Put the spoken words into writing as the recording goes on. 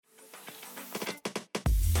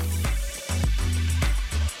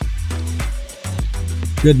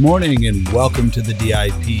Good morning and welcome to the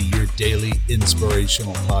DIP, your daily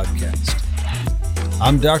inspirational podcast.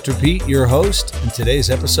 I'm Dr. Pete, your host, and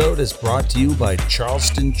today's episode is brought to you by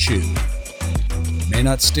Charleston Chew. It may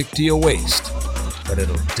not stick to your waist, but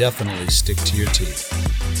it'll definitely stick to your teeth.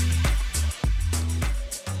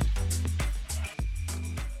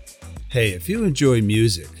 Hey, if you enjoy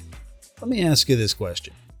music, let me ask you this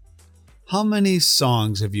question. How many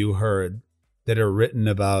songs have you heard that are written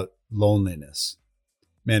about loneliness?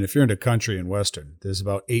 Man, if you're into country and western, there's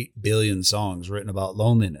about 8 billion songs written about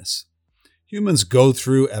loneliness. Humans go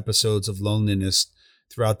through episodes of loneliness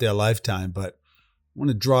throughout their lifetime, but I want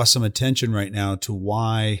to draw some attention right now to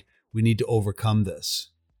why we need to overcome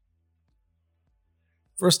this.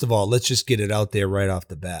 First of all, let's just get it out there right off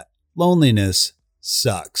the bat. Loneliness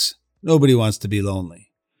sucks. Nobody wants to be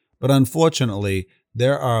lonely. But unfortunately,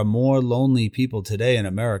 there are more lonely people today in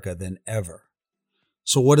America than ever.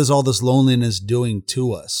 So what is all this loneliness doing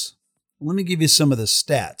to us? Let me give you some of the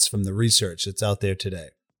stats from the research that's out there today.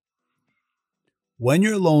 When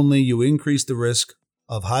you're lonely, you increase the risk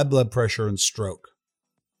of high blood pressure and stroke.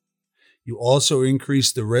 You also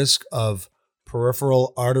increase the risk of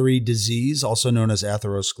peripheral artery disease, also known as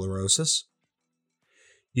atherosclerosis.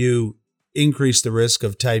 You increase the risk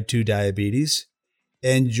of type 2 diabetes,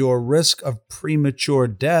 and your risk of premature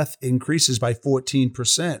death increases by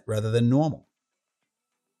 14% rather than normal.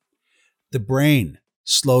 The brain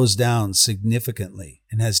slows down significantly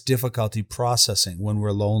and has difficulty processing when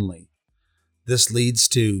we're lonely. This leads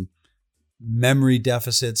to memory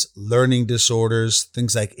deficits, learning disorders,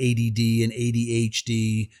 things like ADD and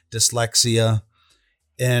ADHD, dyslexia,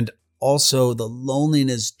 and also the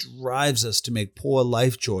loneliness drives us to make poor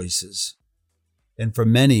life choices. And for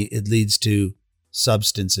many, it leads to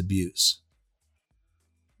substance abuse.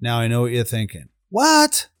 Now, I know what you're thinking.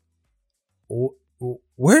 What?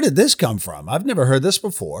 Where did this come from? I've never heard this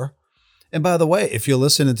before. And by the way, if you're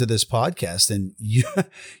listening to this podcast and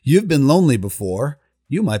you've been lonely before,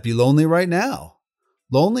 you might be lonely right now.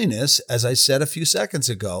 Loneliness, as I said a few seconds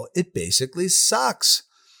ago, it basically sucks.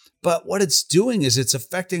 But what it's doing is it's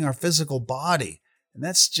affecting our physical body, and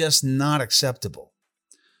that's just not acceptable.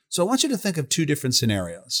 So I want you to think of two different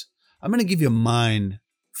scenarios. I'm going to give you mine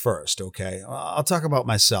first, okay? I'll talk about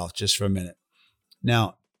myself just for a minute.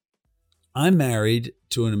 Now, I'm married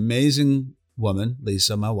to an amazing woman,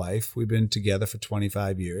 Lisa, my wife. We've been together for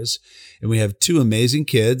 25 years, and we have 2 amazing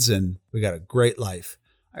kids, and we got a great life.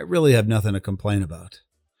 I really have nothing to complain about.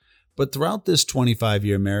 But throughout this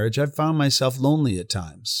 25-year marriage, I've found myself lonely at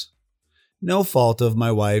times. No fault of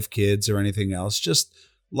my wife, kids, or anything else. Just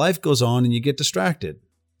life goes on and you get distracted.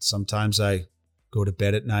 Sometimes I go to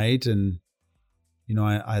bed at night and,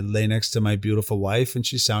 I lay next to my beautiful wife and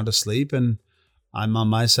she's sound asleep, and I'm on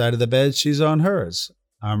my side of the bed, she's on hers.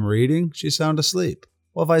 I'm reading, she's sound asleep,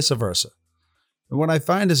 or vice versa. And what I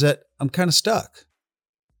find is that I'm kind of stuck.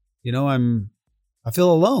 I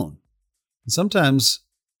feel alone. And sometimes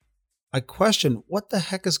I question, what the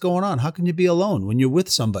heck is going on? How can you be alone when you're with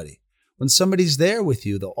somebody? When somebody's there with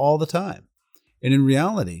you all the time? And in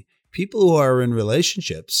reality, people who are in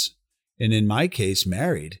relationships, and in my case,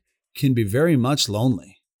 married, can be very much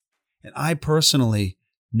lonely. And I personally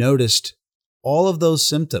noticed all of those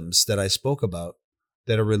symptoms that I spoke about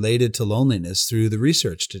that are related to loneliness through the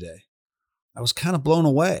research today. I was kind of blown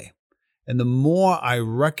away. And the more I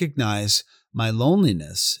recognize my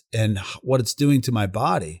loneliness and what it's doing to my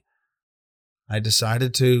body, I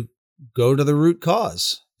decided to go to the root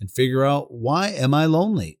cause and figure out, why am I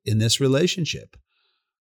lonely in this relationship?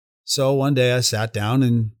 So one day I sat down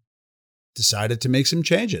and decided to make some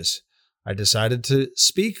changes. I decided to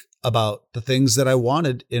speak about the things that I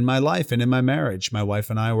wanted in my life and in my marriage. My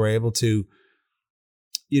wife and I were able to,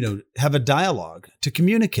 have a dialogue, to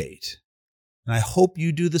communicate. And I hope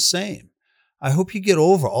you do the same. I hope you get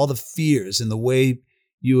over all the fears and the way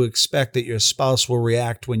you expect that your spouse will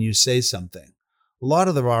react when you say something. A lot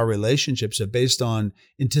of our relationships are based on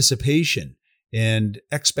anticipation and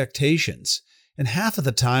expectations. And half of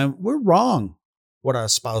the time, we're wrong what our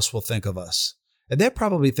spouse will think of us. And they're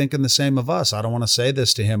probably thinking the same of us. I don't want to say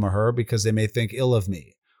this to him or her because they may think ill of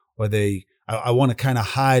me, or I want to kind of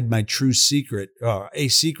hide my true secret, or a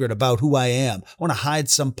secret about who I am. I want to hide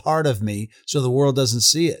some part of me so the world doesn't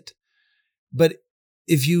see it. But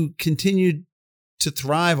if you continue to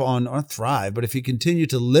but if you continue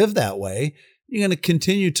to live that way, you're going to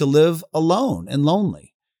continue to live alone and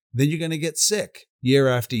lonely. Then you're going to get sick year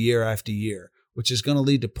after year after year, which is going to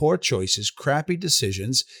lead to poor choices, crappy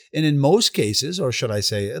decisions, and in most cases, or should I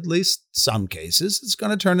say at least some cases, it's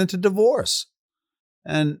going to turn into divorce.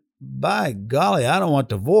 And by golly, I don't want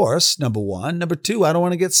divorce, number one. Number two, I don't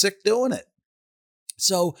want to get sick doing it.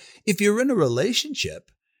 So if you're in a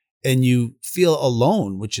relationship and you feel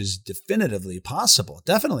alone, which is definitively possible,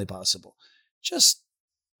 definitely possible, just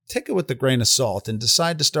take it with a grain of salt and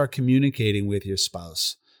decide to start communicating with your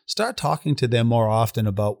spouse. Start talking to them more often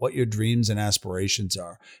about what your dreams and aspirations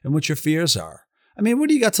are and what your fears are. I mean, what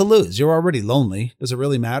do you got to lose? You're already lonely. Does it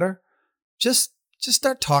really matter? Just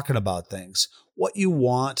start talking about things. What you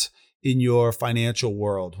want in your financial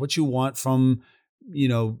world, what you want from,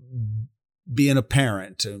 being a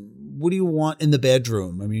parent. What do you want in the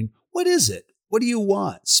bedroom? I mean, what is it? What do you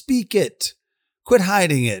want? Speak it. Quit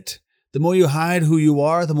hiding it. The more you hide who you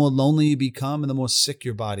are, the more lonely you become and the more sick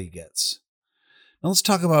your body gets. Now let's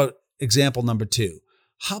talk about example number 2.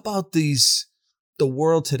 How about the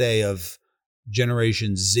world today of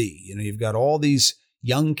Generation Z? You've got all these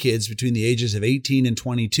young kids between the ages of 18 and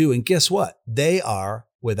 22. And guess what? They are,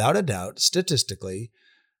 without a doubt, statistically,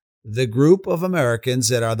 the group of Americans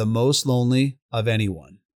that are the most lonely of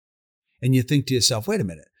anyone. And you think to yourself, wait a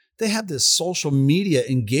minute, they have this social media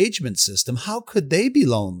engagement system. How could they be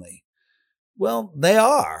lonely? Well, they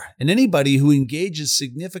are. And anybody who engages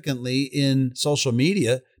significantly in social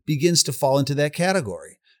media begins to fall into that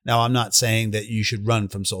category. Now, I'm not saying that you should run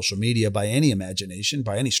from social media by any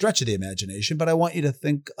stretch of the imagination, but I want you to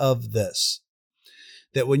think of this,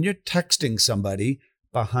 that when you're texting somebody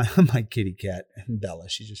behind my kitty cat, Bella,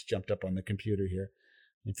 she just jumped up on the computer here.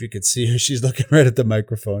 If you could see her, she's looking right at the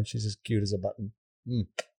microphone. She's as cute as a button.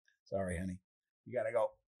 Sorry, honey. You got to go.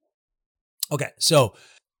 Okay, so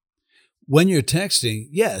when you're texting,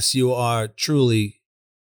 yes, you are truly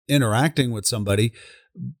interacting with somebody,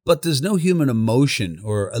 but there's no human emotion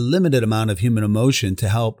or a limited amount of human emotion to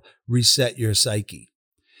help reset your psyche.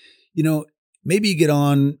 Maybe you get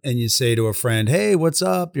on and you say to a friend, hey, what's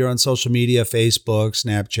up? You're on social media, Facebook,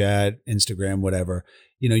 Snapchat, Instagram, whatever.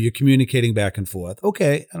 You're communicating back and forth.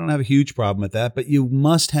 Okay, I don't have a huge problem with that, but you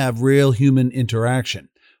must have real human interaction.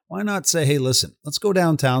 Why not say, hey, listen, let's go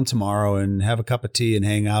downtown tomorrow and have a cup of tea and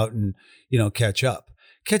hang out and, catch up.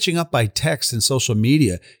 Catching up by text and social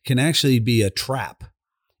media can actually be a trap.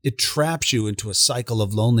 It traps you into a cycle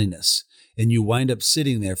of loneliness. And you wind up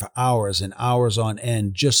sitting there for hours and hours on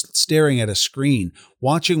end, just staring at a screen,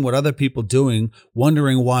 watching what other people are doing,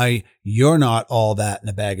 wondering why you're not all that in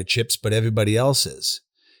a bag of chips, but everybody else is.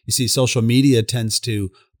 You see, social media tends to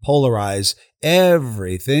polarize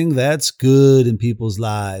everything that's good in people's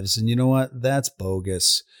lives. And you know what? That's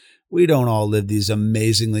bogus. We don't all live these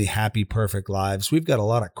amazingly happy, perfect lives. We've got a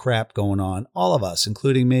lot of crap going on, all of us,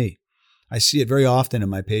 including me. I see it very often in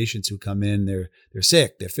my patients who come in, they're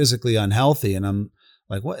sick, they're physically unhealthy. And I'm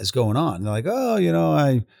like, what is going on? And they're like, oh,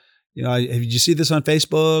 did you see this on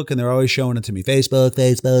Facebook? And they're always showing it to me. Facebook.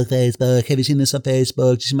 Have you seen this on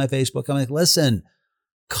Facebook? Did you see my Facebook? I'm like, listen,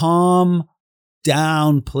 calm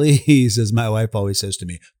down, please, as my wife always says to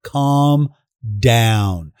me, calm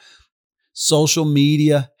down. Social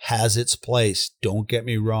media has its place. Don't get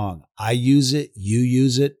me wrong. I use it. You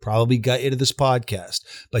use it. Probably got you to this podcast.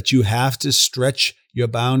 But you have to stretch your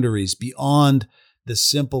boundaries beyond the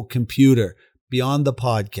simple computer, beyond the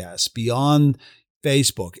podcast, beyond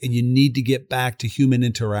Facebook. And you need to get back to human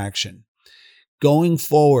interaction. Going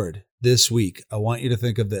forward this week, I want you to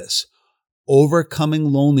think of this. Overcoming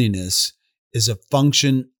loneliness is a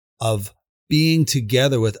function of being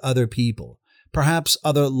together with other people. Perhaps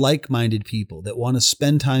other like-minded people that want to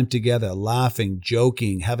spend time together, laughing,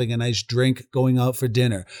 joking, having a nice drink, going out for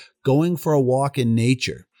dinner, going for a walk in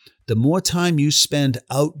nature. The more time you spend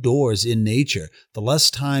outdoors in nature, the less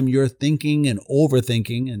time you're thinking and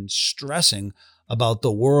overthinking and stressing about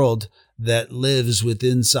the world that lives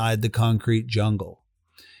inside the concrete jungle.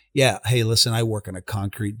 Yeah, hey, listen, I work in a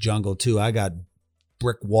concrete jungle too. I got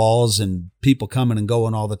brick walls and people coming and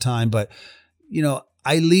going all the time, but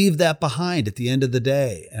I leave that behind at the end of the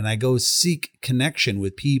day and I go seek connection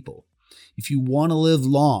with people. If you want to live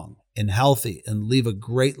long and healthy and leave a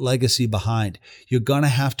great legacy behind, you're going to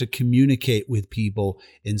have to communicate with people,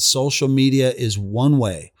 and social media is one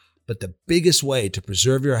way. But the biggest way to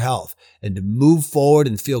preserve your health and to move forward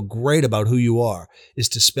and feel great about who you are is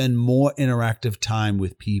to spend more interactive time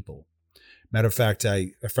with people. Matter of fact,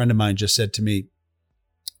 a friend of mine just said to me,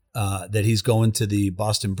 that he's going to the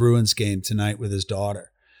Boston Bruins game tonight with his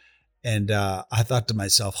daughter. And I thought to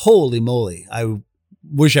myself, holy moly, I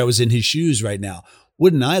wish I was in his shoes right now.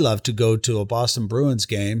 Wouldn't I love to go to a Boston Bruins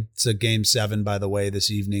game? It's a game 7, by the way,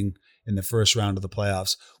 this evening in the first round of the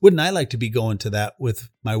playoffs. Wouldn't I like to be going to that with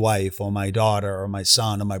my wife or my daughter or my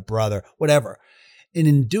son or my brother, whatever. And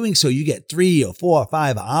in doing so, you get 3 or 4 or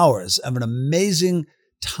 5 hours of an amazing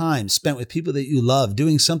time spent with people that you love,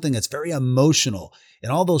 doing something that's very emotional,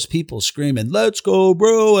 and all those people screaming, "Let's go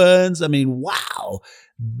Bruins." I mean, wow,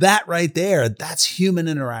 that right there, that's human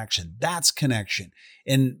interaction. That's connection.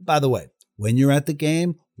 And by the way, when you're at the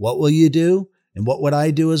game, what will you do? And what would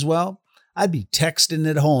I do as well? I'd be texting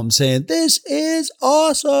at home saying, "This is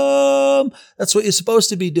awesome." That's what you're supposed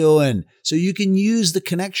to be doing. So you can use the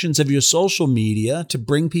connections of your social media to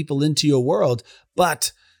bring people into your world.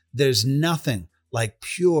 But there's nothing like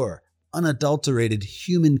pure, unadulterated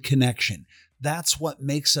human connection. That's what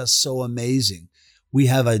makes us so amazing. We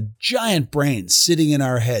have a giant brain sitting in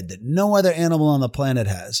our head that no other animal on the planet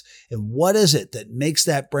has. And what is it that makes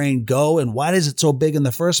that brain go? And why is it so big in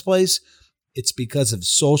the first place? It's because of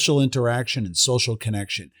social interaction and social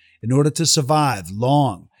connection. In order to survive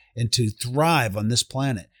long and to thrive on this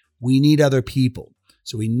planet, we need other people.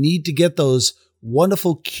 So we need to get those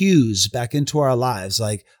wonderful cues back into our lives,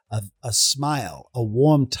 like a smile, a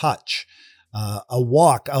warm touch, a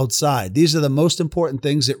walk outside. These are the most important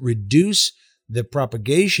things that reduce the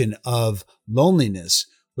propagation of loneliness,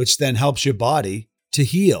 which then helps your body to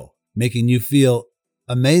heal, making you feel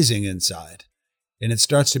amazing inside. And it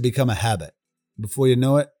starts to become a habit. Before you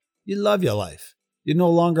know it, you love your life. You're no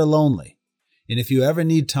longer lonely. And if you ever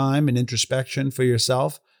need time and introspection for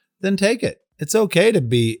yourself, then take it. It's okay to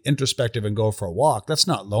be introspective and go for a walk. That's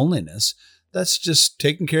not loneliness. That's just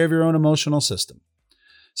taking care of your own emotional system.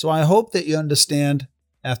 So I hope that you understand,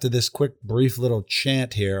 after this quick, brief little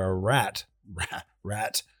chant here, a rant,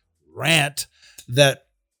 that,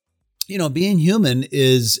 being human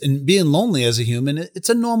and being lonely as a human, it's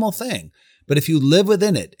a normal thing. But if you live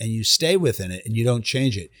within it and you stay within it and you don't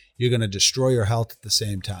change it, you're going to destroy your health at the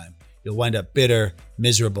same time. You'll wind up bitter,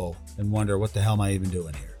 miserable, and wonder, what the hell am I even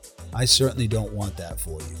doing here? I certainly don't want that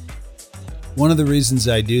for you. One of the reasons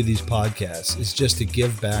I do these podcasts is just to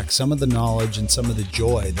give back some of the knowledge and some of the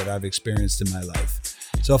joy that I've experienced in my life.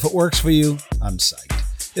 So if it works for you, I'm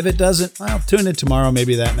psyched. If it doesn't, well, tune in tomorrow.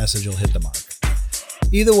 Maybe that message will hit the mark.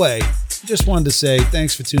 Either way, just wanted to say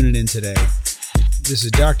thanks for tuning in today. This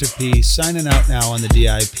is Dr. P signing out now on the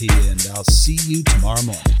DIP, and I'll see you tomorrow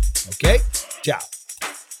morning. Okay? Ciao.